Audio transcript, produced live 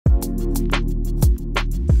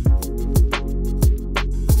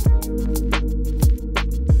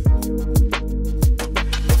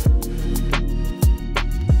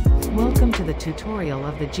tutorial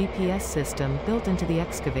of the GPS system built into the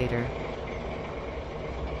excavator.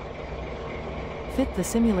 Fit the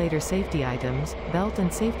simulator safety items, belt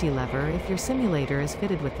and safety lever if your simulator is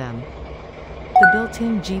fitted with them. The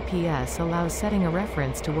built-in GPS allows setting a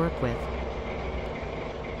reference to work with.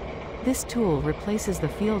 This tool replaces the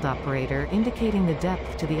field operator indicating the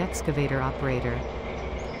depth to the excavator operator.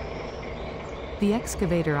 The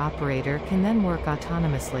excavator operator can then work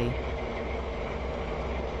autonomously.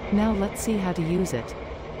 Now let's see how to use it.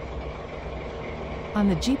 On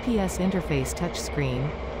the GPS interface touchscreen,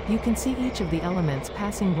 you can see each of the elements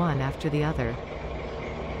passing one after the other.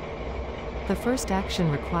 The first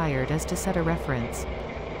action required is to set a reference.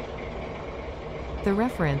 The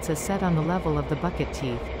reference is set on the level of the bucket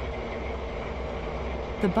teeth.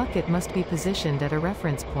 The bucket must be positioned at a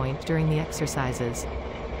reference point during the exercises.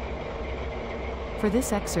 For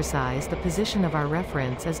this exercise, the position of our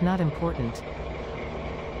reference is not important.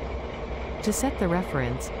 To set the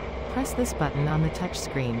reference, press this button on the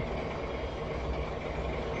touchscreen.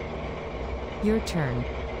 Your turn.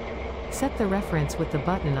 Set the reference with the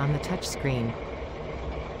button on the touchscreen.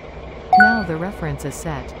 Now the reference is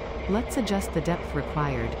set, let's adjust the depth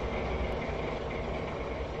required.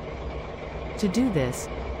 To do this,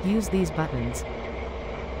 use these buttons.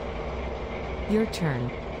 Your turn.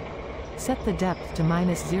 Set the depth to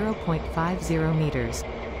 -0.50 meters.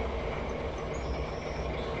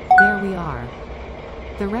 There we are.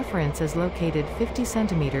 The reference is located 50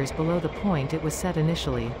 centimeters below the point it was set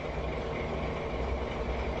initially.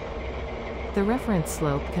 The reference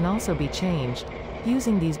slope can also be changed,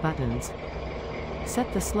 using these buttons.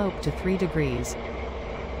 Set the slope to 3 degrees.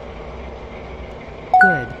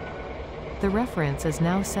 Good. The reference is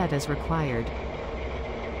now set as required.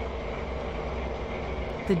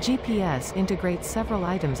 The GPS integrates several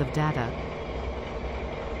items of data.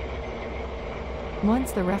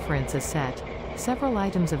 Once the reference is set, several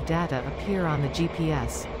items of data appear on the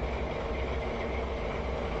GPS.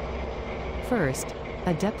 First,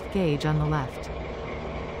 a depth gauge on the left.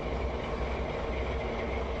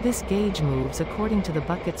 This gauge moves according to the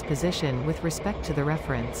bucket's position with respect to the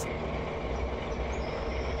reference.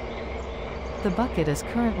 The bucket is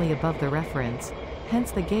currently above the reference,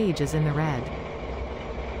 hence the gauge is in the red.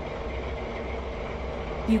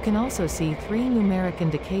 You can also see 3 numeric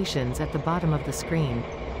indications at the bottom of the screen.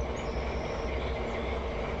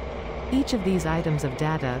 Each of these items of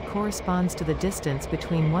data corresponds to the distance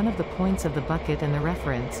between one of the points of the bucket and the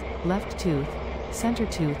reference: left tooth, center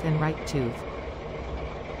tooth and right tooth.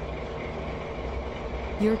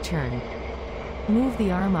 Your turn. Move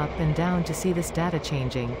the arm up and down to see this data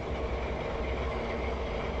changing.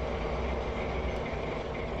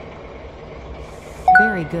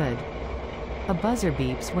 Very good. A buzzer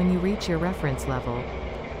beeps when you reach your reference level.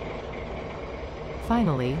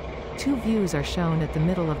 Finally, 2 views are shown at the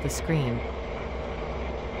middle of the screen.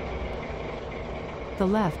 The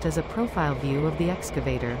left is a profile view of the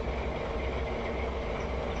excavator,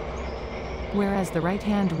 whereas the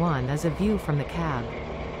right-hand one is a view from the cab.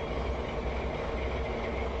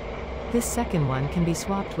 This second one can be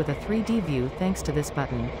swapped with a 3D view thanks to this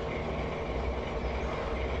button.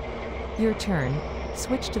 Your turn.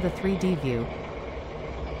 Switch to the 3D view.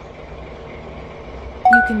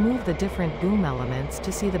 You can move the different boom elements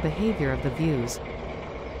to see the behavior of the views.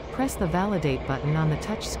 Press the Validate button on the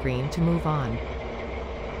touchscreen to move on.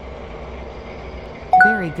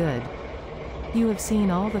 Very good. You have seen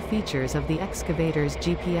all the features of the excavator's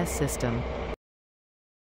GPS system.